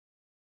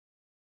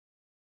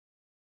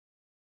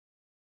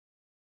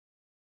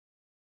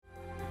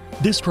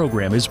This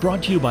program is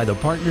brought to you by the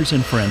partners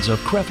and friends of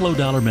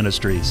Creflo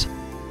Ministries.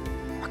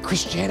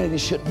 Christianity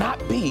should not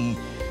be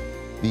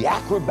the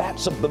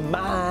acrobats of the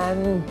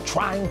mind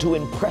trying to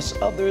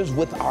impress others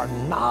with our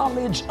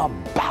knowledge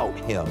about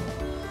Him.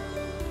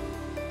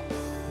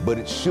 But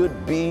it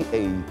should be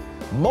a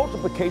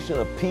multiplication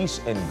of peace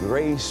and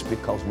grace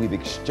because we've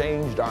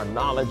exchanged our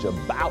knowledge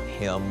about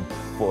Him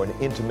for an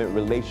intimate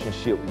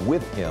relationship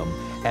with Him,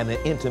 and an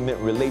intimate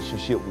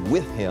relationship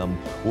with Him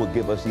will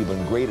give us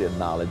even greater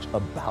knowledge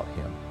about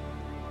Him.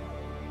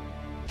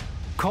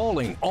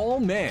 Calling all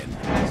men.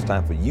 It's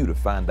time for you to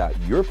find out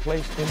your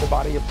place in the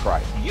body of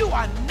Christ. You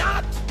are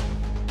not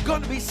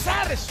going to be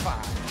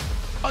satisfied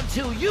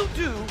until you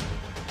do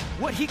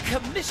what He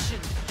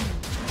commissioned you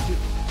to do.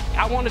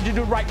 I wanted to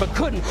do right but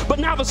couldn't, but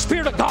now the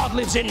Spirit of God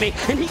lives in me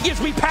and He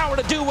gives me power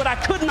to do what I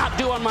could not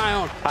do on my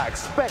own. I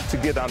expect to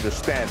get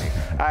understanding.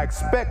 I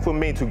expect for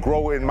me to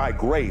grow in my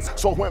grace.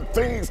 So when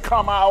things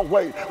come our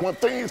way, when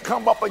things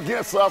come up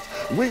against us,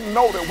 we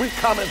know that we're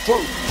coming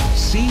through.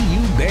 See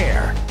you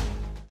there.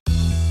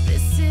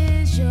 This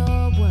is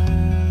your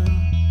world,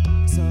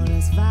 so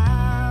let's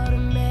vow to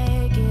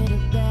make it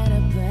a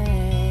better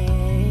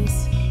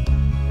place.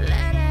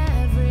 Let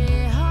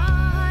every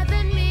heart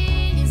that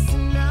needs to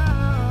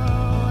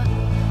know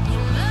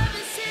your love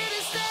is here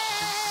to stay.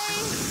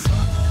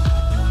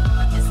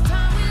 It's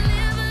time we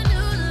live a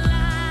new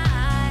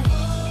life.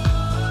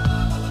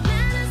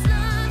 Let His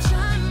love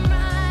shine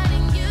bright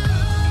in you.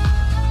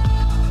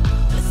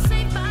 We're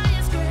saved by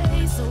His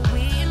grace, so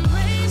we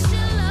embrace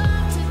your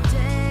love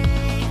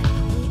today.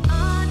 We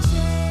are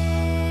changed.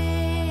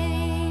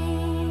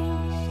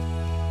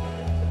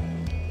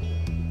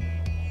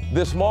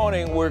 This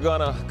morning, we're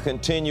going to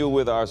continue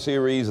with our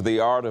series, The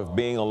Art of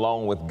Being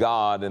Alone with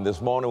God. And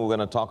this morning, we're going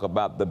to talk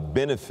about the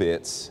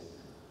benefits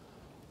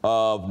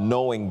of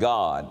knowing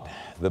God,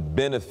 the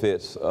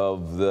benefits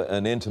of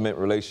an intimate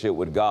relationship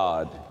with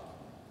God.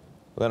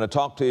 We're going to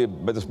talk to you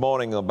this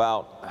morning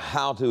about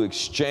how to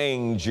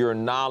exchange your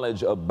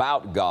knowledge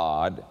about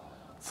God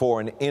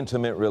for an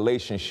intimate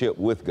relationship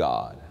with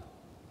God.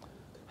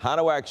 How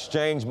do I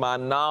exchange my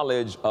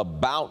knowledge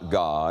about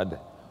God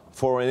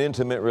for an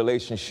intimate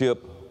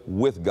relationship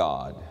with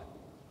God?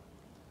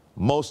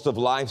 Most of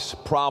life's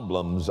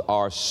problems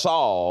are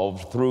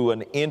solved through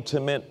an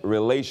intimate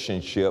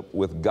relationship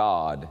with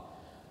God,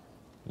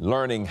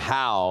 learning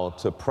how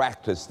to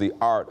practice the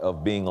art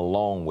of being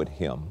alone with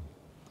Him.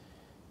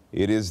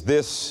 It is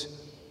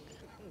this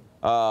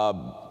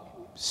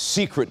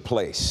secret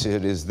place.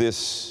 It is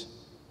this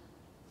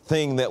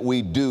thing that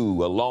we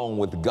do along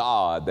with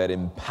God that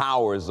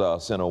empowers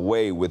us in a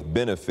way with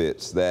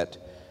benefits that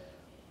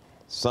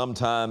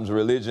sometimes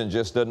religion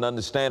just doesn't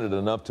understand it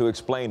enough to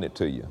explain it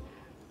to you.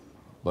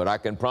 But I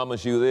can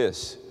promise you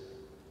this: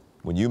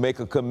 when you make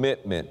a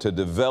commitment to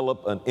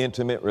develop an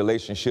intimate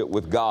relationship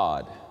with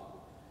God,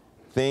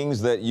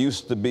 things that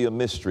used to be a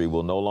mystery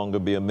will no longer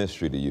be a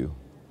mystery to you.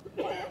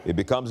 It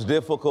becomes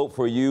difficult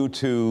for you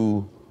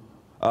to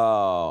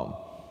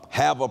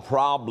have a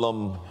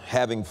problem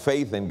having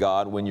faith in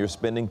God when you're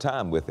spending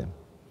time with Him.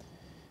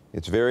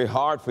 It's very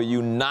hard for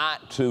you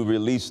not to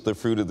release the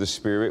fruit of the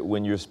Spirit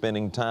when you're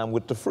spending time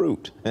with the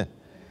fruit.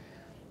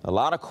 A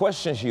lot of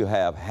questions you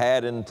have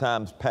had in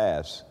times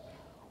past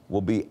will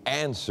be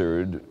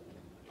answered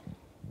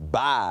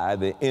by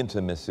the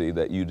intimacy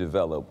that you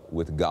develop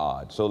with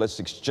God. So let's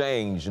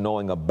exchange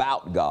knowing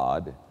about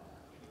God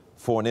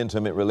for an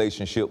intimate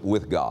relationship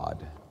with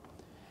God.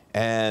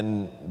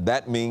 And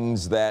that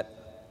means that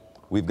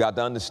we've got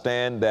to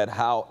understand that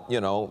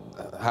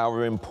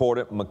however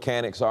important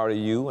mechanics are to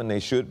you, and they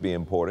should be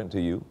important to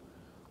you,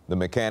 the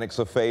mechanics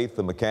of faith,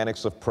 the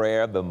mechanics of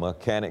prayer, the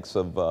mechanics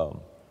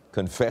of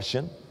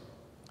confession.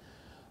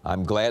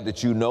 I'm glad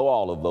that you know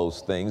all of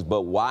those things,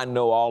 but why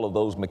know all of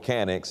those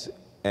mechanics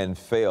and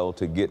fail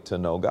to get to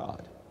know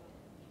God?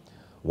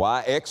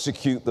 Why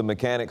execute the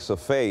mechanics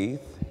of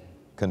faith,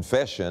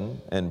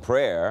 confession, and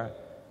prayer,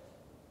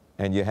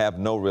 and you have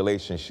no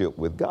relationship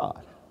with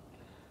God?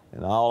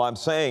 And all I'm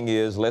saying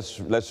is let's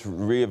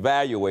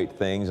reevaluate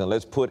things and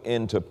let's put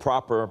into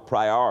proper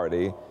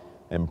priority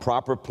and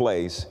proper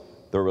place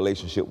the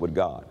relationship with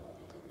God.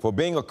 For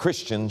being a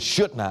Christian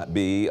should not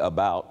be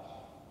about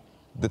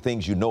the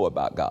things you know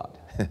about God.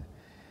 A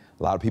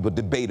lot of people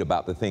debate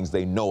about the things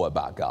they know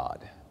about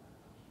God.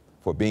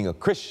 For being a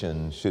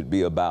Christian should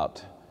be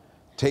about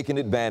taking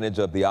advantage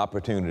of the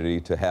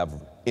opportunity to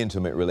have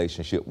intimate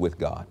relationship with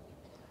God.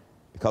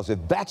 Because if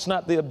that's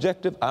not the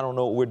objective, I don't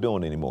know what we're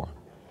doing anymore.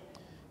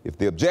 If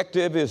the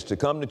objective is to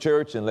come to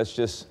church and let's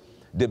just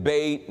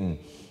debate and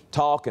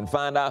talk and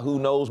find out who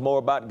knows more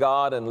about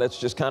God, and let's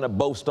just kind of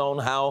boast on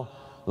how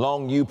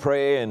long you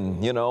pray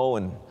and,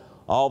 and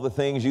all the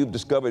things you've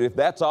discovered, if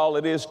that's all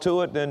it is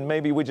to it, then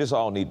maybe we just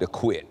all need to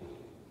quit.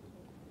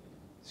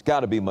 It's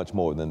got to be much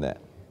more than that.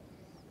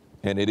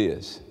 And it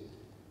is.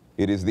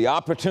 It is the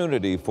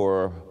opportunity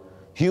for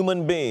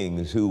human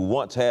beings who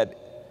once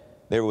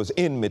there was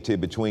enmity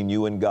between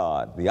you and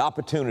God. The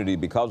opportunity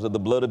because of the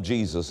blood of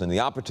Jesus, and the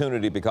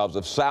opportunity because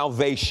of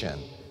salvation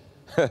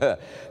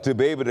to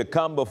be able to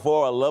come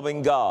before a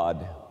loving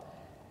God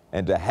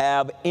and to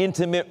have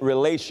intimate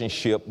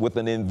relationship with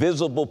an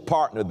invisible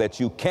partner that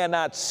you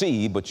cannot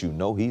see, but you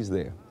know he's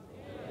there.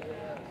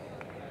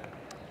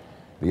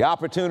 The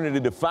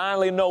opportunity to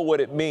finally know what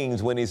it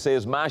means when he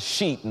says, my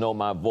sheep know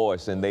my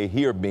voice and they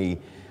hear me.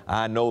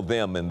 I know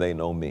them and they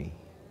know me.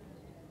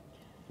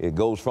 It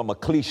goes from a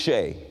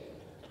cliche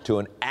to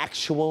an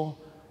actual,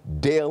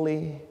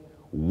 daily,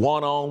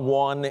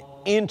 one-on-one,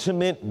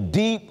 intimate,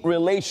 deep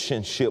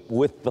relationship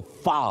with the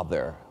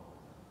Father,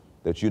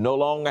 that you no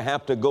longer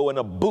have to go in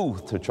a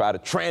booth to try to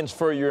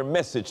transfer your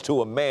message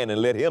to a man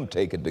and let him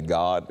take it to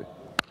God.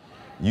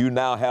 You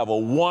now have a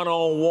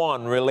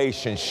one-on-one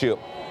relationship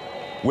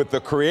with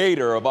the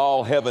Creator of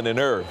all heaven and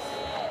earth.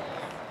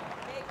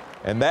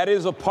 And that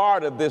is a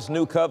part of this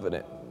new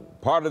covenant.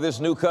 Part of this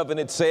new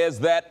covenant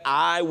says that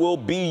I will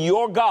be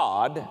your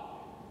God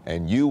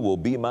and you will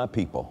be my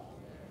people.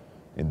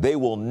 And they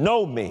will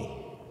know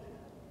me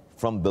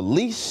from the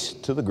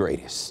least to the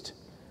greatest.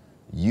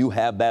 You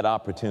have that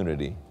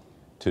opportunity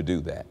to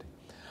do that.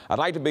 I'd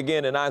like to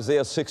begin in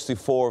Isaiah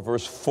 64,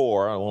 verse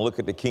 4. I want to look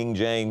at the King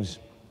James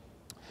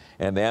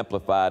and the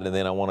Amplified, and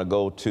then I want to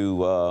go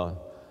to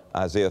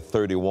Isaiah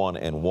 31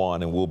 and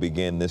 1, and we'll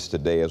begin this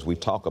today as we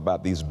talk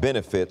about these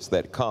benefits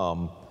that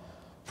come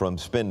from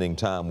spending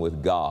time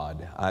with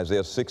God.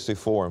 Isaiah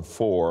 64 and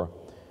 4,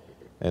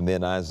 and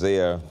then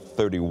Isaiah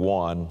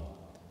 31,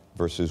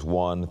 verses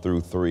 1 through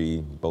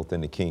 3, both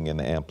in the King and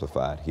the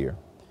Amplified here.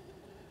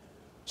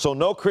 So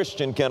no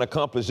Christian can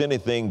accomplish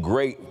anything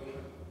great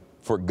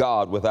for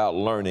God without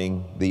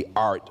learning the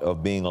art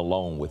of being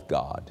alone with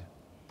God.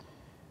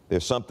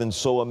 There's something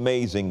so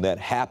amazing that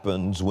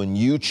happens when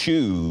you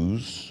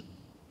choose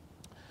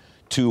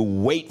to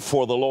wait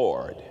for the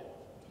Lord.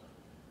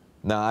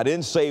 Now, I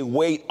didn't say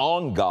wait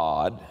on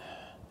God.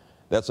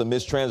 That's a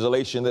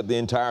mistranslation that the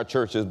entire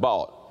church has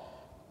bought.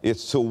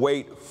 It's to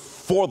wait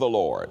for the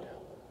Lord.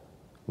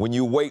 When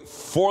you wait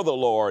for the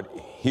Lord,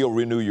 he'll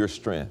renew your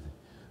strength.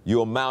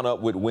 You'll mount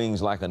up with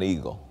wings like an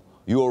eagle.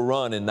 You'll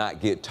run and not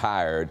get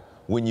tired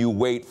when you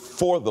wait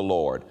for the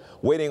Lord.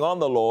 Waiting on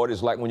the Lord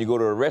is like when you go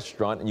to a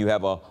restaurant and you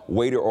have a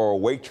waiter or a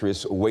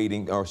waitress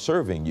waiting or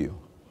serving you.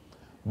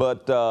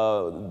 But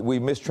we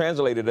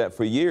mistranslated that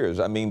for years.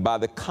 I mean, by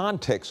the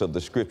context of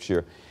the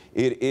scripture,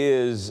 it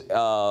is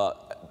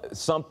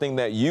something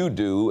that you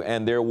do,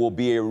 and there will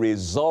be a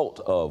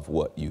result of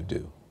what you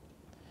do.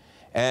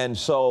 And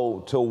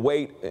so to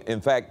wait,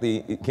 in fact,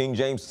 the King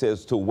James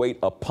says to wait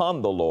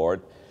upon the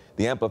Lord.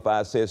 The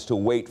Amplified says to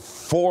wait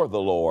for the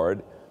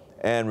Lord.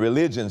 And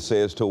religion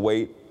says to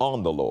wait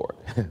on the Lord.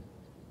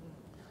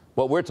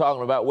 But we're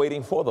talking about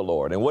waiting for the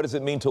Lord. And what does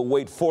it mean to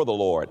wait for the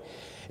Lord?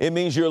 It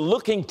means you're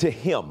looking to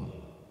him.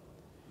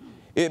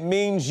 It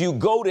means you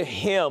go to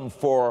him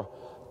for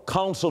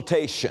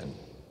consultation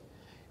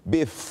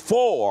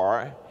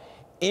before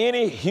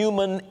any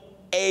human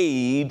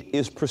aid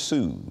is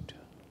pursued.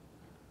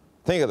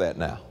 Think of that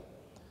now.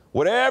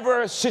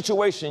 Whatever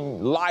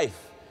situation,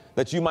 life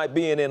that you might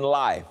be in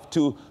life,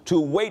 to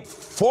wait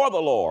for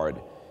the Lord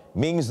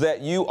means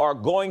that you are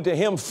going to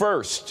him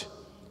first.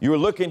 You're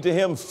looking to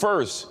him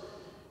first.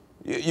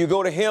 You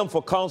go to him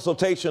for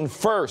consultation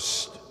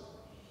first.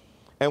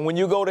 And when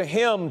you go to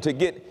him to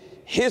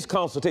get his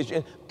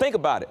consultation, think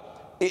about it.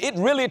 It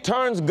really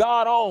turns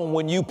God on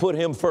when you put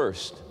him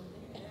first.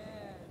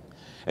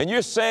 And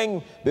you're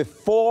saying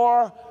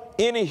before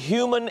any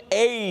human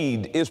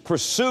aid is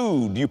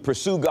pursued, you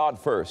pursue God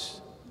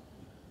first.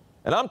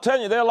 And I'm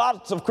telling you, there are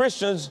lots of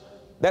Christians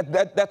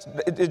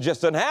it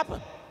just doesn't happen.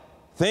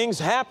 Things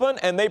happen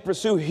and they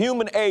pursue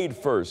human aid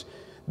first.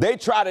 They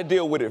try to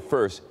deal with it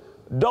first.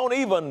 Don't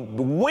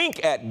even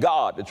wink at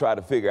God to try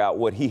to figure out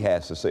what he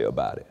has to say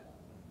about it.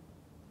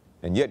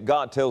 And yet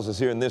God tells us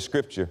here in this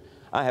scripture,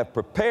 I have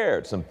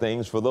prepared some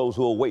things for those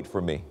who will wait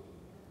for me.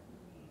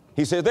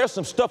 He says, there's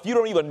some stuff you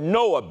don't even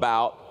know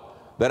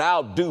about that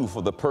I'll do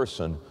for the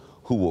person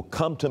who will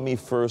come to me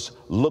first,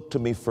 look to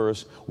me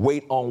first,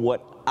 wait on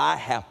what I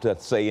have to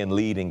say and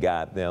lead and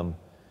guide them.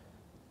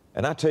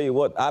 And I tell you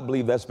what, I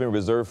believe that's been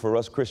reserved for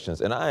us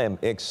Christians. And I am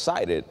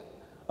excited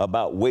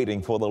about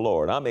waiting for the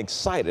Lord. I'm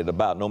excited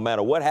about no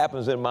matter what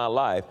happens in my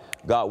life,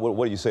 God,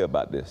 what do you say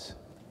about this?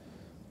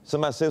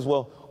 Somebody says,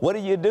 well, what do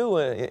you do,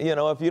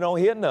 if you don't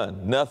hear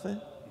none? Nothing.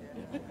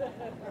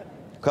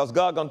 Because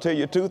God's going to tell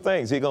you two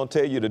things. He's going to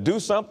tell you to do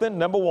something,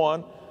 number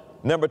one.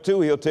 Number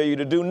two, he'll tell you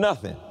to do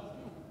nothing.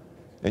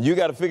 And you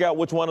got to figure out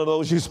which one of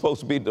those you're supposed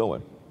to be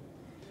doing.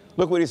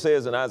 Look what he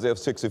says in Isaiah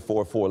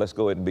 64:4. Let's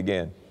go ahead and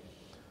begin.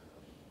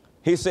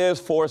 He says,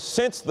 for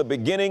since the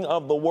beginning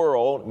of the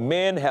world,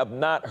 men have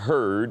not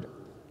heard,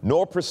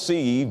 nor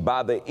perceived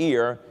by the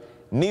ear,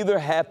 neither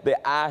hath the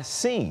eye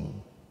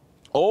seen.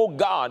 O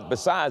God,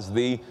 besides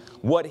thee,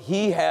 what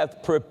he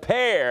hath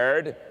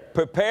prepared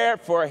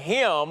for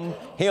him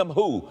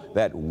who?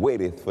 That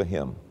waiteth for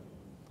him.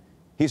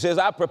 He says,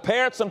 I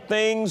prepared some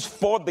things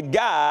for the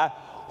guy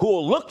who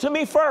will look to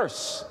me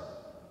first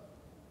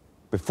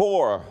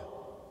before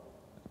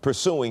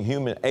pursuing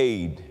human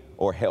aid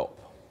or help.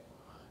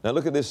 Now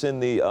look at this in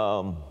the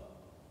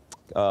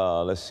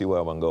let's see where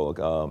I'm going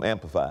to go,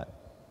 Amplified.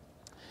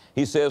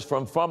 He says,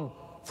 from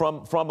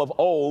of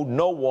old,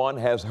 no one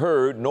has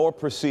heard nor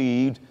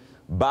perceived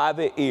by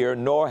the ear,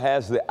 nor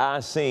has the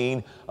eye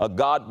seen a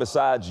God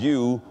besides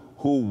you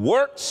who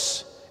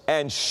works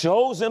and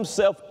shows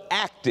himself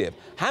active.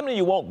 How many of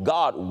you want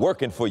God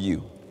working for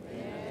you?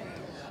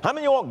 How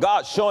many of you want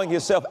God showing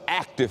himself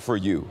active for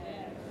you?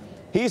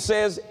 He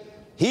says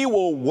he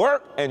will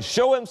work and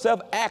show himself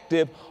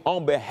active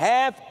on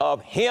behalf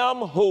of him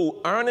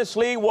who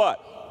earnestly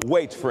what?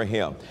 Waits for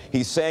him.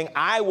 He's saying,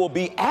 I will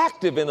be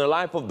active in the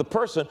life of the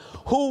person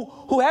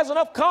who has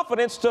enough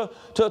confidence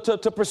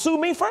to pursue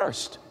me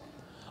first.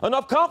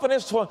 Enough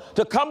confidence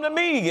to come to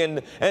me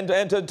and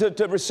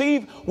to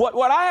receive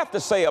what I have to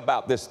say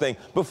about this thing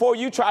before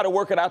you try to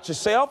work it out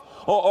yourself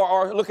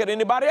or look at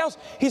anybody else.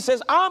 He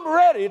says, I'm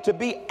ready to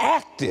be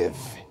active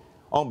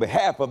on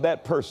behalf of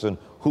that person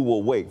who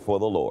will wait for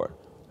the Lord.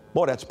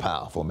 Boy, that's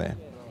powerful, man.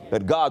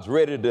 That God's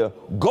ready to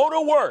go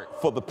to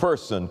work for the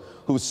person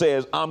who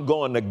says, I'm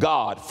going to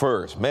God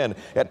first. Man,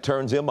 that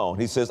turns him on.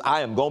 He says,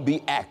 I am going to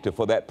be active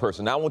for that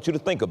person. Now, I want you to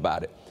think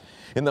about it.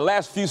 In the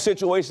last few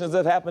situations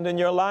that happened in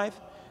your life,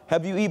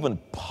 have you even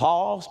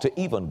paused to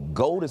even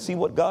go to see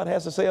what God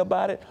has to say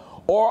about it?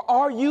 Or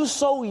are you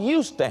so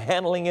used to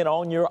handling it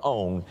on your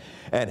own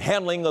and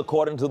handling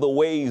according to the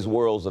ways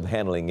worlds of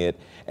handling it,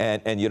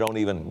 and you don't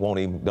even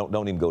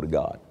go to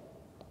God?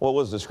 Well,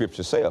 what does the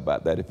scripture say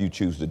about that if you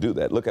choose to do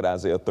that? Look at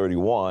Isaiah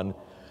 31.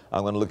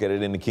 I'm going to look at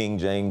it in the King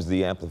James,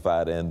 the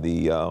Amplified, and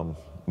the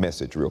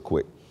Message real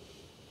quick.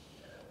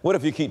 What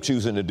if you keep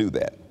choosing to do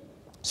that?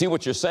 See,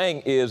 what you're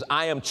saying is,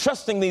 I am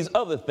trusting these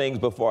other things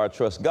before I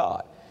trust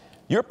God.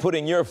 You're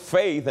putting your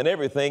faith and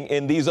everything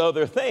in these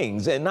other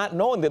things and not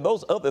knowing that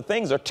those other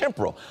things are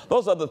temporal.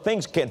 Those other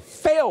things can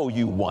fail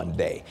you one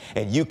day,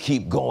 and you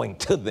keep going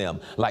to them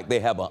like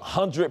they have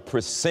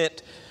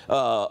 100%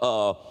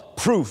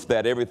 proof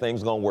that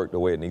everything's going to work the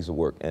way it needs to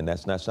work. And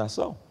that's not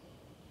so.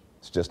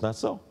 It's just not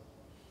so.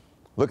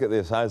 Look at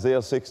this,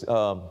 Isaiah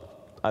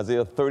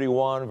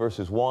 31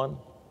 verses 1,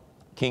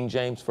 King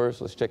James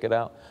first. Let's check it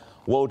out.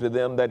 Woe to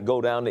them that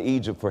go down to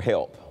Egypt for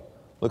help.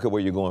 Look at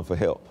where you're going for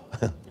help.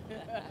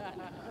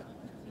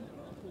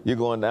 You're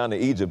going down to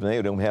Egypt and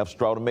they don't have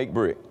straw to make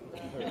brick.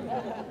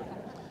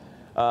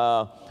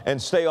 And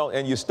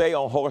you stay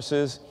on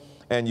horses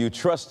and you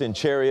trust in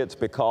chariots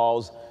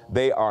because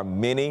they are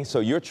many.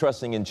 So you're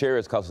trusting in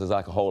chariots because there's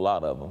like a whole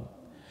lot of them.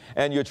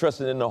 And you're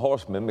trusting in the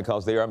horsemen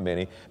because they are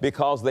many,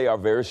 because they are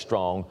very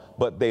strong.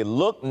 But they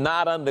look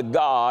not unto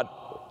God,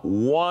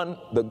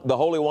 the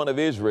Holy One of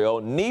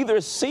Israel,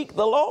 neither seek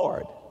the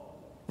Lord.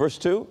 Verse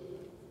 2.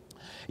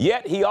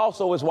 Yet he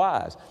also is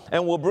wise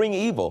and will bring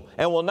evil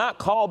and will not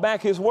call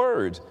back his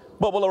words,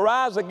 but will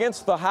arise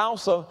against the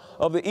house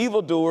of the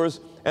evildoers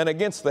and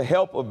against the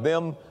help of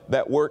them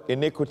that work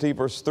iniquity.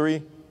 Verse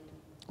 3.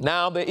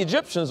 Now the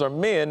Egyptians are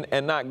men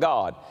and not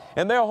God,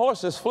 and their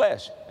horses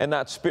flesh and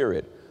not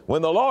spirit.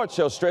 When the Lord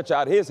shall stretch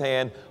out his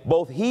hand,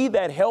 both he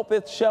that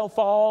helpeth shall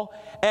fall,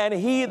 and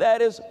he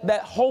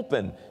that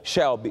hoping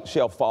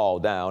shall fall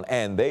down,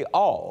 and they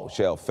all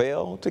shall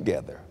fail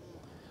together.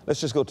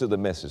 Let's just go to the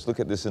Message. Look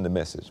at this in the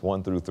Message,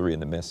 1 through 3 in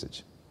the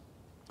Message.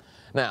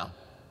 Now,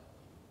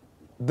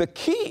 the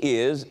key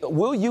is,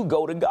 will you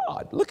go to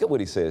God? Look at what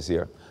he says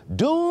here.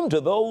 Doomed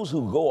to those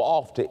who go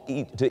off to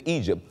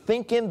Egypt,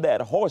 thinking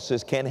that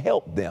horses can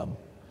help them.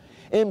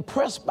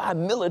 Impressed by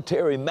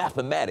military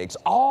mathematics,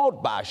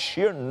 awed by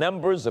sheer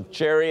numbers of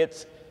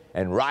chariots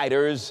and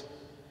riders,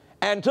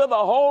 and to the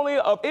Holy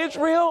of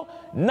Israel,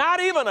 not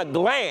even a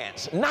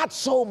glance, not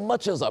so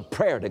much as a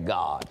prayer to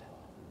God.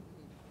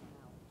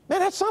 Man,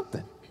 that's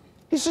something.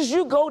 He says,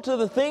 you go to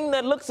the thing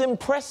that looks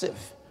impressive.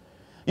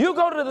 You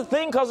go to the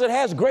thing because it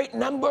has great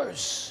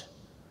numbers.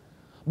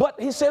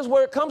 But he says,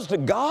 where it comes to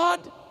God,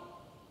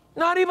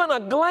 not even a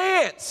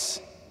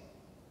glance,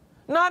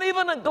 not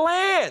even a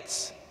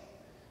glance.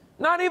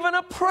 Not even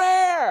a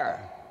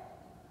prayer.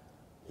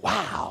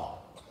 Wow.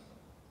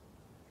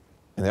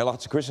 And there are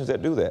lots of Christians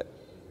that do that.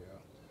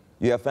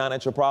 You have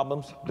financial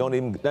problems? Not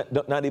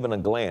even a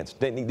glance.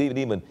 Didn't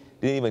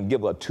even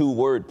give a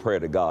 2-word prayer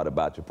to God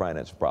about your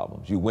financial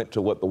problems. You went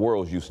to what the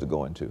world's used to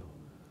going to.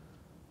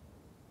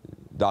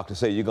 Doctor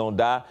say you're going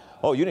to die.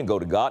 Oh, you didn't go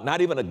to God. Not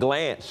even a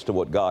glance to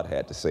what God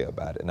had to say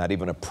about it. Not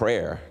even a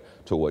prayer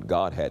to what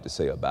God had to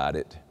say about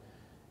it.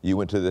 You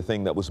went to the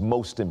thing that was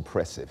most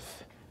impressive.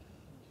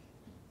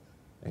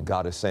 And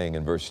God is saying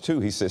in verse 2,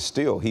 he says,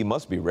 still, he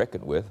must be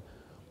reckoned with,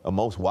 a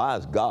most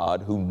wise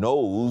God who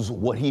knows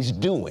what he's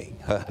doing.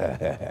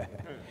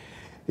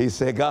 He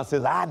said, God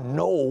says, I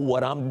know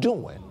what I'm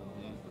doing.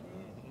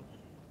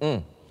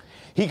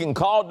 He can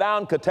call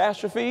down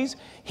catastrophes.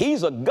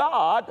 He's a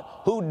God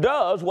who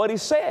does what he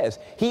says.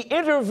 He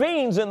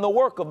intervenes in the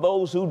work of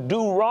those who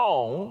do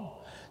wrong,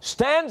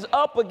 stands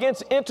up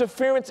against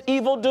interference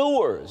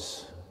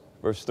evildoers.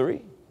 Verse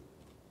 3,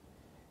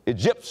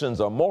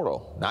 Egyptians are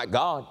mortal, not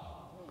God.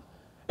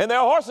 And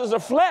their horses are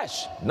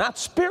flesh, not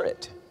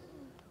spirit.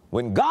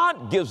 When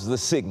God gives the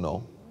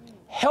signal,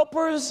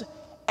 helpers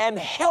and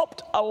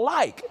helped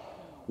alike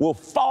will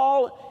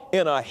fall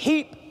in a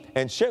heap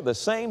and share the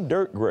same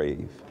dirt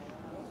grave.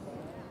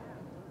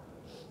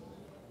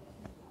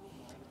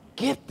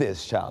 Get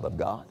this, child of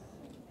God.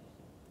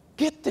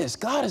 Get this.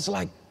 God is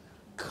like,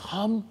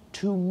 come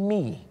to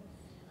me.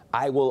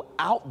 I will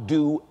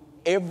outdo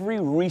every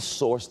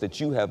resource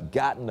that you have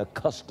gotten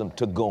accustomed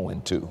to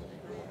going to.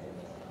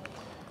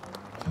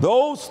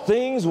 Those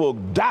things will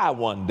die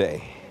one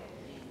day,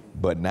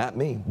 but not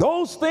me.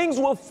 Those things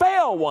will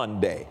fail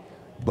one day,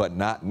 but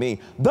not me.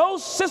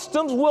 Those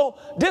systems will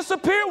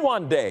disappear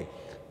one day,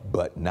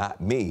 but not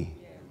me.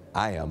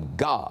 I am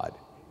God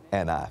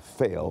and I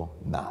fail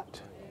not.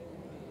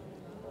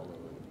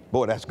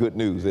 Boy, that's good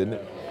news, isn't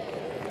it?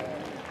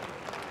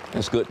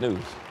 That's good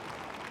news.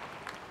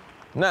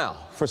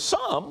 Now, for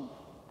some,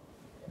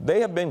 they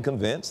have been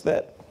convinced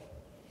that,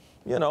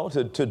 you know,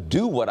 to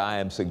do what I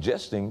am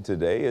suggesting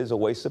today is a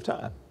waste of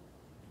time.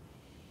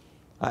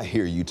 I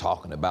hear you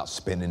talking about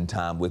spending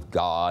time with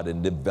God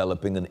and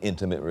developing an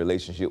intimate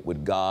relationship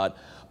with God,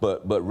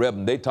 but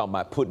Reverend, they talking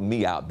about putting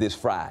me out this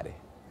Friday.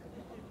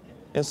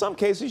 In some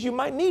cases, you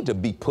might need to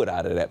be put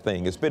out of that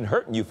thing. It's been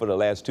hurting you for the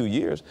last 2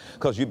 years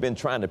because you've been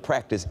trying to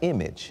practice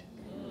image.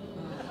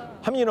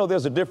 How many of you know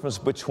there's a difference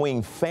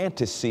between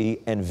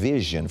fantasy and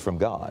vision from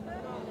God?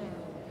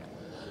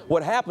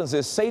 What happens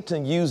is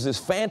Satan uses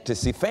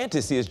fantasy.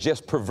 Fantasy is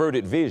just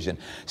perverted vision.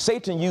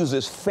 Satan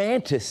uses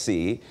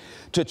fantasy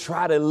to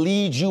try to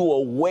lead you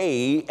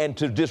away and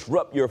to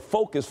disrupt your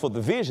focus for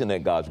the vision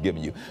that God's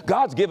given you.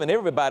 God's given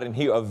everybody in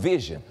here a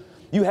vision.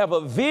 You have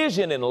a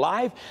vision in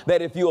life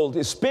that if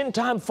you'll spend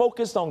time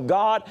focused on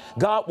God,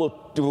 God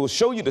will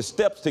show you the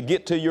steps to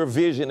get to your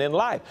vision in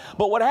life.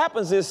 But what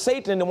happens is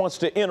Satan wants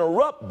to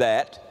interrupt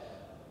that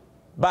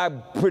by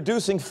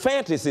producing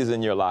fantasies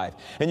in your life.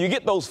 And you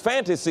get those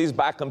fantasies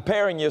by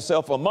comparing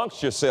yourself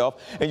amongst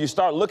yourself, and you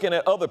start looking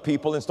at other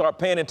people and start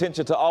paying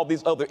attention to all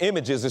these other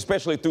images,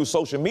 especially through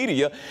social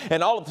media.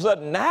 And all of a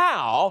sudden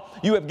now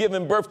you have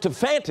given birth to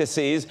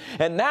fantasies,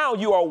 and now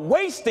you are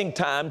wasting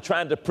time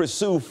trying to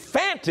pursue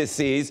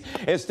fantasies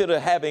instead of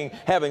having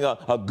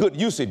a good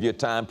use of your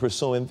time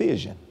pursuing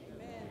vision.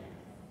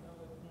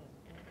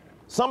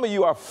 Some of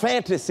you are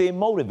fantasy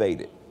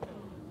motivated.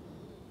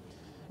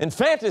 And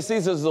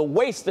fantasies is a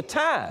waste of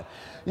time.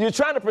 You're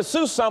trying to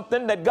pursue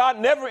something that God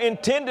never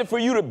intended for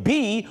you to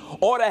be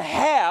or to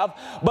have,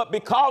 but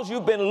because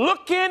you've been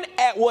looking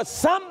at what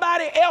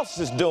somebody else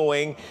is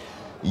doing,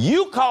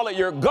 you call it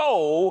your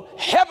goal,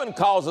 heaven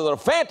calls it a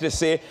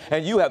fantasy,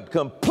 and you have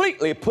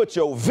completely put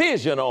your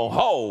vision on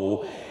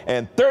hold.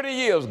 And 30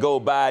 years go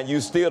by and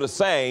you're still the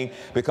same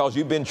because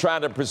you've been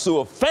trying to pursue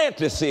a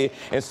fantasy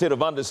instead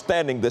of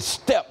understanding the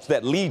steps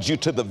that lead you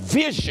to the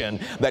vision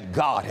that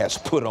God has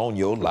put on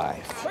your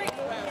life.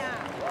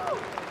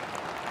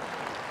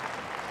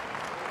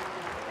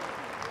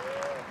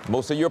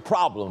 Most of your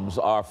problems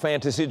are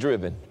fantasy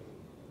driven.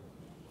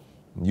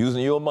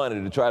 Using your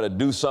money to try to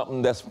do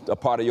something that's a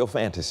part of your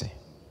fantasy.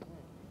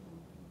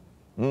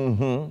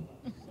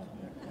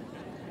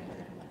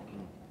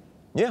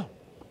 Yeah.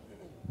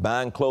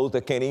 Buying clothes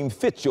that can't even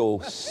fit your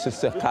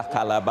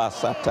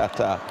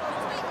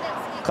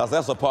because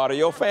that's a part of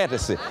your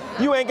fantasy.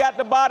 You ain't got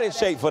the body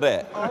shape for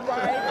that.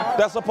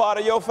 That's a part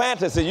of your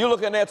fantasy. You're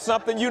looking at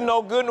something you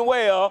know good and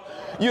well.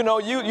 You know,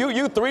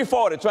 you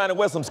 340 trying to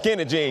wear some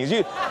skinny jeans.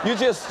 You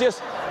just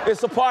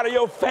it's a part of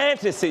your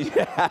fantasy.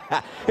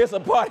 It's a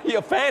part of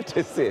your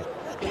fantasy.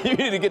 You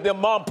need to get them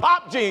mom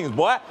pop jeans,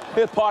 boy.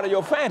 It's part of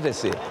your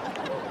fantasy.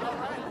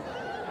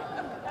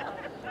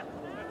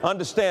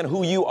 Understand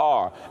who you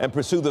are and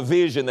pursue the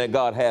vision that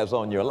God has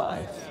on your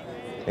life.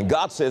 And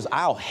God says,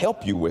 I'll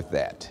help you with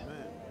that.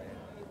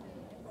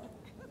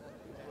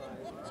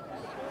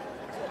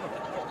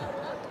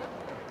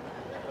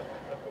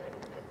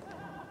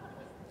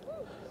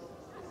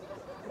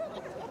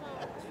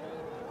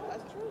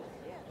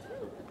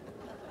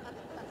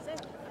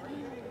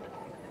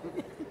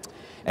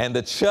 And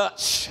the church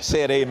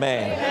said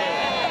amen.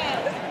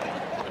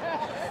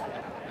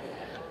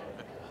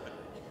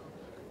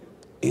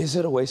 Is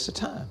it a waste of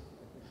time?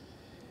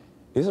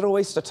 Is it a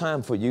waste of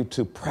time for you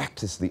to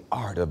practice the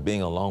art of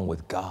being alone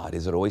with God?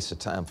 Is it a waste of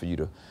time for you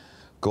to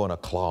go in a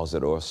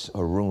closet or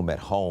a room at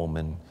home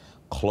and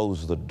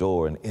close the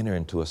door and enter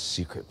into a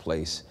secret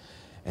place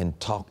and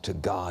talk to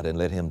God and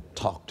let Him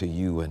talk to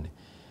you? And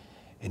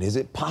is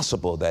it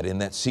possible that in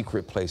that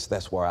secret place,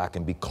 that's where I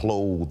can be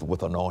clothed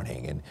with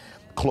anointing and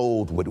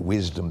clothed with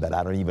wisdom that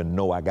I don't even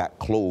know I got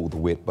clothed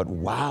with? But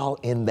while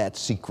in that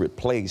secret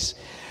place,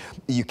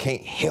 you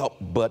can't help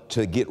but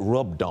to get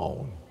rubbed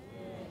on.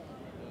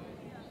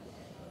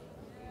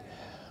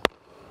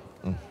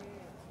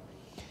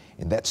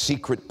 In that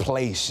secret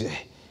place,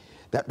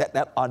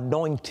 that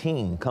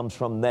anointing comes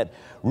from that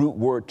root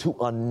word to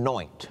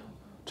anoint,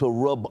 to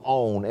rub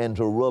on and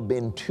to rub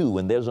into.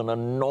 And there's an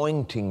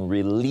anointing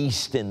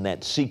released in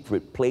that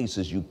secret place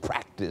as you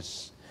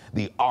practice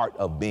the art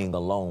of being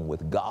alone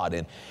with God.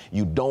 And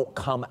you don't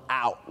come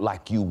out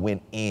like you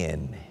went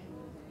in.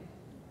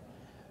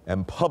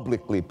 And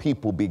publicly,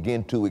 people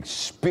begin to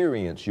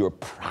experience your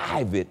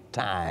private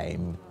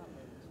time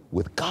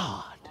with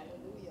God.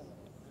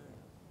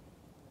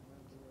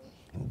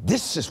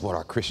 This is what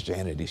our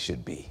Christianity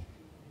should be.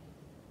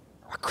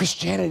 Our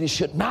Christianity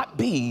should not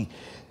be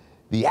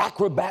the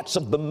acrobats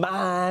of the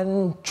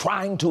mind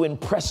trying to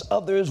impress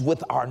others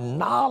with our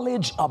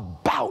knowledge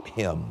about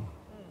him.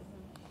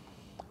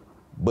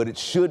 But it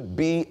should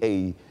be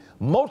a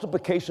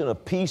multiplication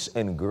of peace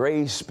and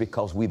grace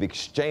because we've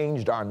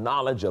exchanged our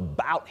knowledge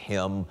about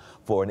him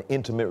for an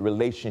intimate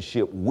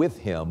relationship with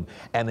him,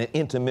 and an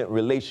intimate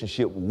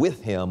relationship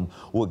with him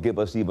will give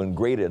us even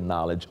greater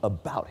knowledge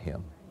about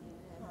him.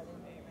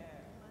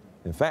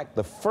 In fact,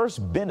 the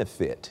first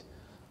benefit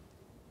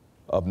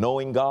of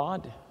knowing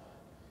God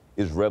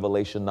is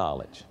revelation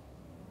knowledge.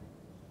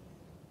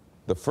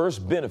 The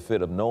first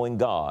benefit of knowing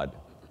God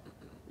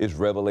is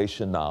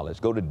revelation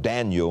knowledge. Go to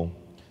Daniel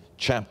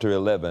chapter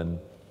 11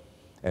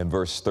 and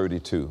verse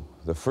 32.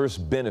 The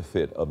first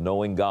benefit of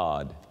knowing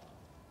God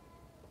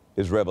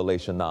is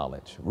revelation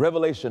knowledge.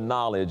 Revelation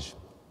knowledge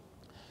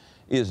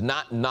is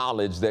not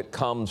knowledge that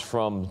comes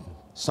from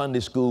Sunday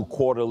school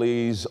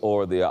quarterlies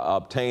or the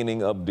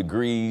obtaining of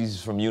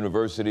degrees from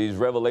universities.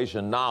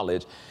 Revelation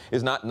knowledge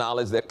is not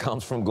knowledge that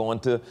comes from going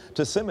to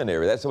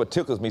seminary. That's what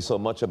tickles me so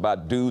much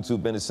about dudes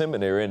who've been to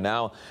seminary and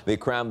now they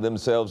cram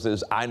themselves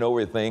as I know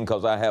everything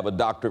because I have a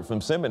doctorate from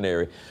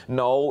seminary.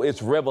 No,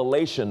 it's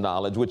revelation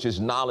knowledge, which is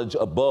knowledge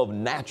above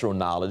natural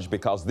knowledge,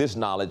 because this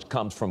knowledge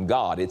comes from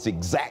God. It's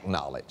exact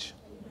knowledge.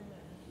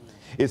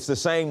 It's the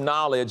same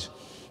knowledge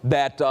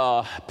that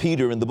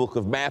Peter in the book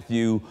of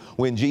Matthew,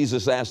 when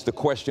Jesus asked the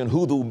question,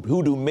 who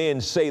do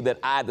men say that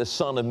I, the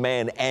Son of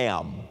Man,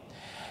 am?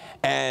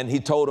 And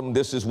he told them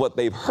this is what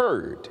they've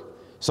heard.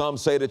 Some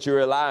say that you're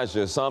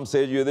Elijah. Some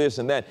say you're this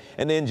and that.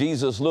 And then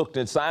Jesus looked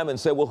at Simon and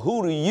said, well,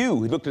 who do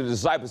you? He looked at the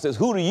disciples and says,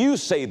 who do you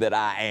say that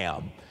I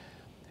am?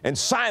 And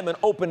Simon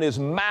opened his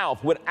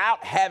mouth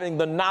without having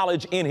the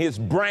knowledge in his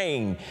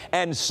brain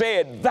and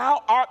said,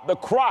 thou art the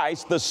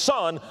Christ, the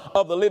Son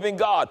of the living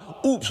God.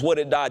 Oops, what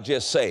did I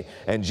just say?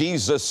 And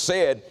Jesus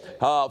said,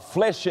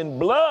 flesh and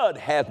blood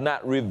hath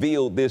not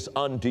revealed this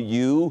unto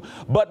you,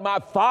 but my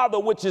Father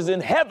which is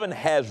in heaven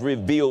has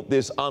revealed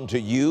this unto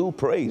you.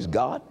 Praise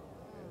God.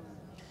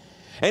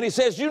 And he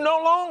says, you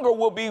no longer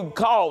will be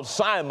called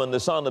Simon, the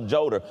son of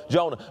Jonah.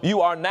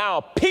 You are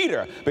now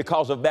Peter,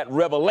 because of that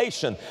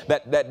revelation,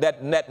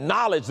 that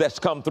knowledge that's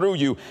come through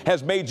you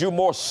has made you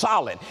more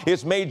solid.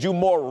 It's made you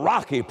more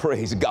rocky,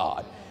 praise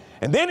God.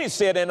 And then he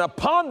said, and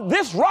upon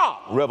this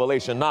rock,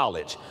 revelation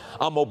knowledge,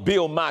 I'm going to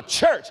build my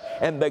church,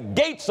 and the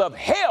gates of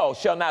hell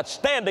shall not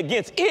stand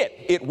against it.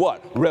 It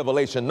what?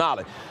 Revelation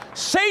knowledge.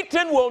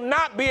 Satan will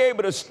not be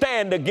able to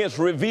stand against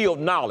revealed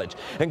knowledge.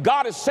 And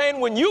God is saying,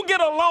 when you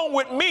get along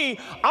with me,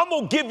 I'm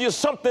going to give you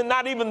something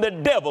not even the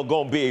devil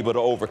going to be able to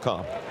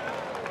overcome.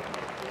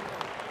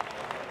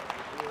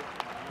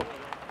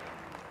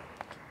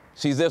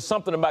 See, there's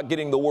something about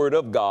getting the word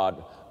of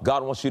God.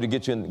 God wants you to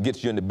get you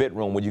in the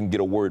bedroom where you can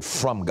get a word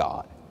from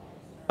God,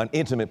 an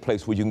intimate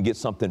place where you can get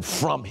something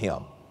from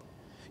him.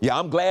 Yeah,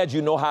 I'm glad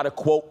you know how to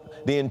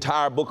quote the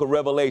entire book of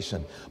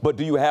Revelation, but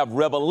do you have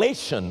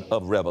revelation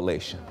of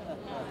revelation?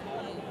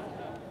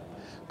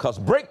 Because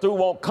breakthrough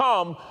won't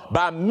come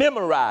by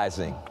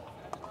memorizing.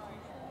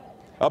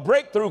 A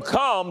breakthrough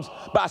comes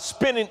by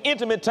spending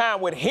intimate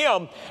time with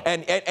him,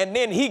 and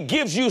then he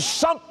gives you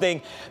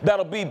something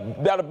that'll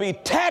be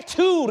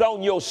tattooed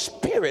on your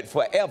spirit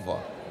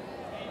forever.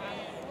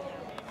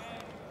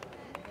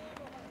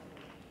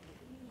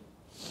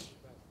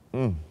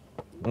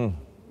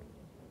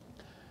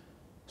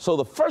 So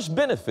the first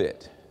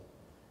benefit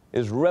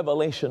is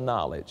revelation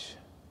knowledge.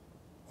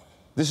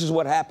 This is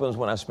what happens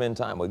when I spend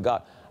time with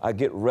God. I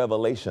get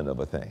revelation of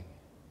a thing.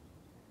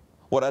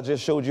 What I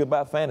just showed you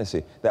about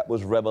fantasy, that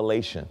was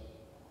revelation.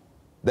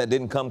 That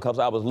didn't come because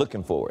I was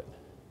looking for it.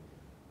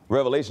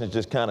 Revelation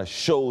just kind of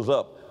shows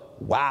up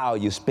while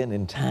you're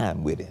spending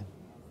time with him.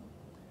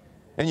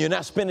 And you're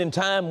not spending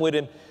time with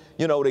him,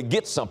 you know, to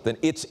get something.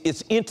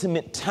 It's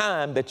intimate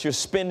time that you're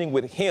spending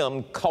with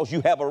him because you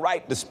have a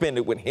right to spend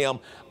it with him.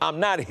 I'm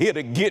not here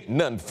to get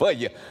nothing from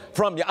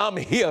you. I'm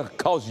here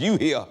because you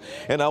here.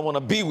 And I want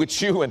to be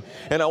with you, and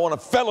I want to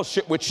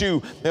fellowship with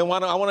you. And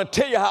I want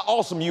to tell you how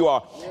awesome you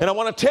are. And I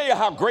want to tell you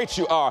how great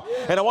you are.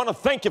 And I want to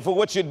thank you for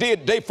what you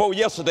did day before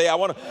yesterday. I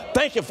want to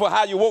thank you for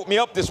how you woke me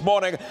up this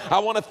morning. I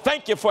want to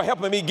thank you for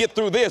helping me get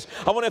through this.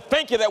 I want to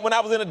thank you that when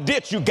I was in a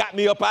ditch, you got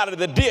me up out of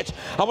the ditch.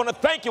 I want to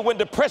thank you when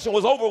depression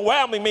was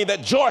overwhelming me,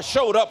 that joy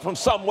showed up from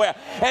somewhere.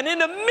 And in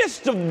the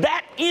midst of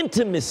that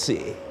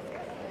intimacy,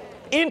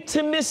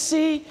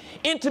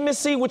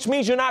 which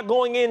means you're not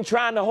going in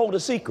trying to hold a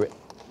secret.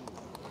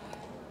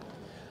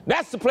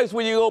 That's the place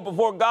where you go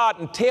before God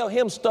and tell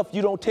him stuff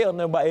you don't tell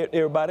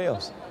everybody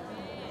else.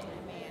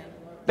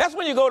 That's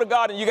when you go to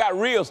God and you got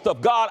real stuff.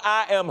 God,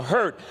 I am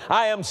hurt.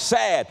 I am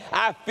sad.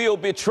 I feel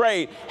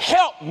betrayed.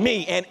 Help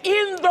me. And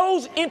in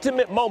those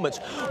intimate moments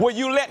where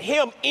you let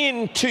him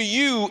into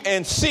you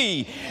and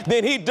see,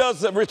 then he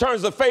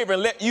returns the favor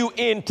and let you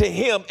into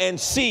him and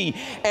see.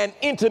 And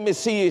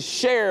intimacy is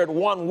shared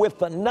one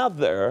with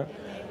another.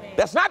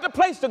 That's not the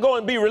place to go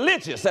and be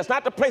religious. That's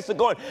not the place to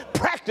go and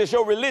practice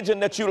your religion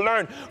that you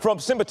learned from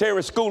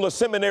cemetery school or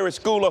seminary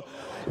school.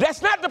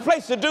 That's not the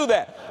place to do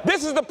that.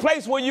 This is the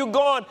place where you're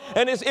going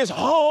and it's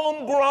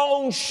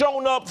homegrown,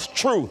 shown up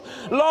truth.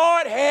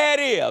 Lord, here it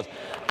is.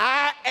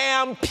 I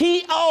am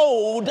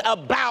PO'd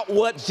about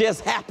what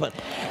just happened.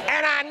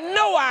 And I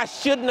know I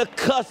shouldn't have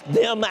cussed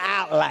them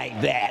out like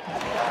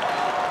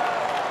that.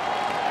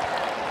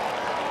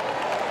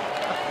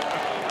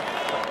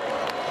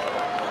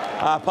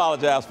 I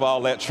apologize for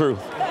all that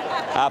truth.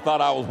 I thought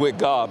I was with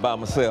God by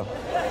myself.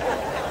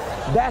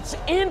 That's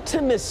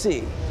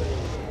intimacy.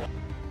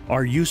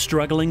 Are you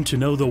struggling to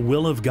know the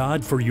will of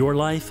God for your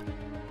life?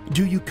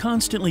 Do you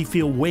constantly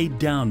feel weighed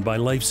down by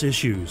life's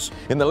issues?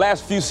 In the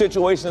last few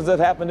situations that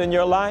happened in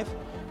your life,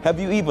 have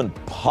you even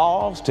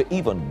paused to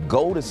even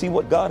go to see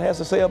what God has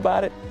to say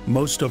about it?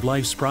 Most of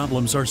life's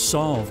problems are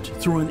solved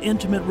through an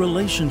intimate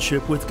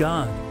relationship with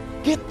God.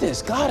 Get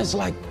this, God is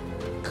like,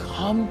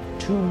 come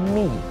to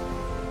me.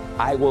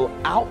 I will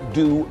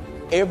outdo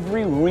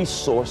every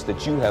resource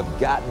that you have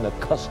gotten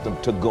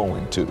accustomed to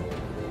going to.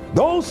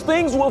 Those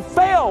things will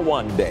fail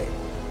one day,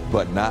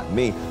 but not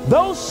me.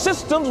 Those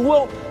systems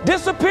will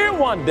disappear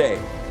one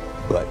day,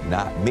 but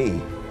not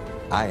me.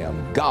 I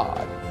am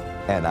God,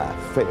 and I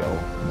fail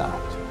not.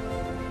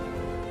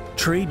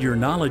 Trade your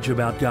knowledge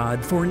about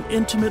God for an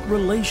intimate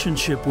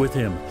relationship with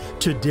Him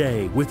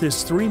today with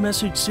this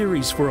 3-message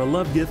series for a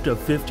love gift of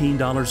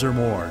 $15 or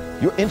more.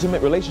 Your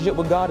intimate relationship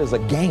with God is a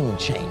game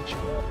changer.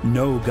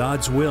 Know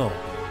God's will.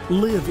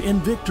 Live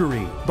in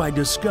victory by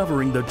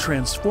discovering the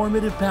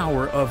transformative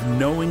power of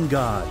knowing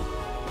God.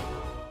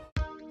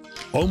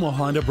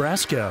 Omaha,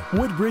 Nebraska,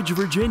 Woodbridge,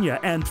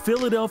 Virginia, and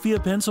Philadelphia,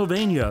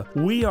 Pennsylvania,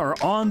 we are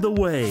on the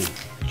way.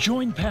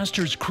 Join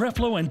Pastors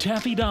Creflo and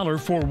Taffy Dollar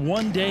for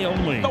one day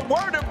only. The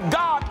Word of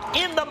God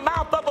in the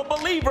mouth of a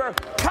believer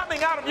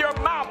coming out of your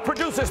mouth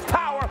produces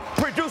power,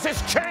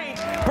 produces change,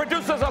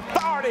 produces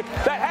authority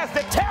that has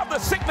to tell the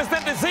sickness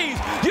and disease,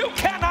 you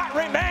cannot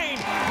remain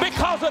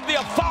because of the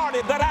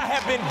authority that I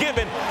have been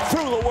given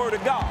through the Word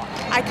of God.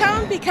 I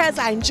come because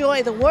I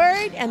enjoy the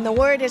Word, and the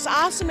Word is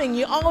awesome, and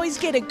you always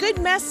get a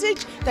good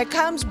message that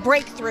comes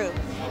breakthrough.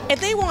 If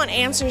they want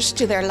answers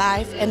to their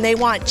life and they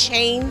want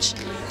change,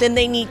 then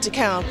they need to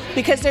come,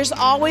 because there's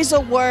always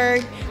a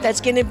word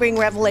that's going to bring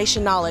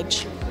revelation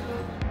knowledge.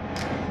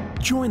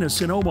 Join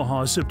us in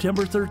Omaha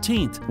September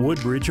 13th,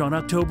 Woodbridge on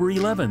October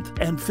 11th,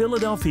 and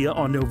Philadelphia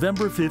on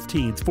November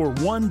 15th for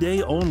one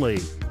day only.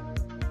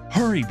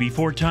 Hurry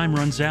before time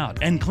runs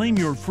out and claim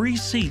your free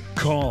seat.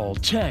 Call,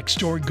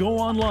 text, or go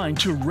online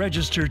to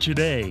register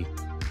today.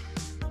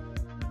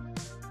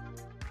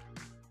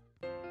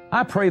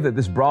 I pray that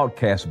this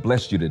broadcast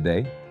blessed you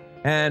today,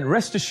 and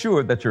rest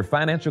assured that your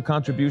financial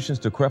contributions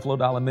to Creflo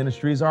Dollar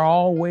Ministries are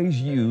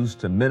always used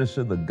to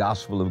minister the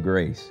gospel of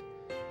grace.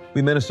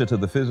 We minister to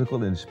the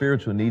physical and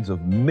spiritual needs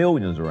of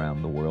millions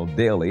around the world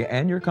daily,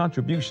 and your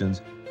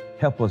contributions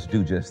help us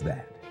do just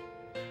that.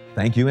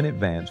 Thank you in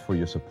advance for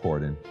your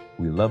support, and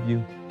we love you,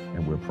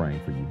 and we're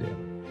praying for you daily.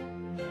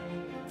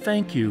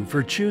 Thank you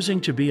for choosing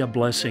to be a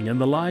blessing in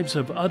the lives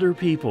of other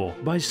people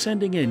by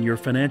sending in your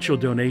financial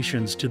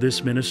donations to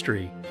this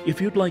ministry. If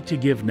you'd like to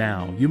give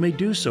now, you may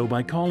do so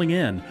by calling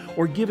in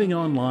or giving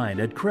online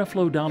at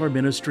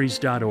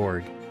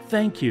creflodollarministries.org.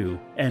 Thank you,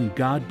 and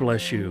God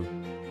bless you.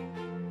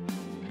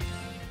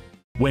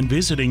 When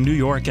visiting New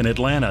York and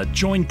Atlanta,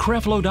 join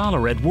Creflo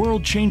Dollar at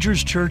World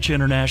Changers Church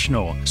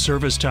International.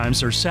 Service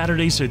times are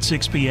Saturdays at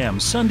 6 p.m.,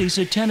 Sundays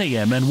at 10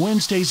 a.m., and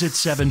Wednesdays at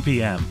 7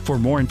 p.m. For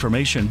more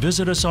information,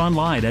 visit us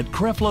online at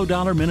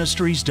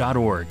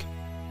creflodollarministries.org.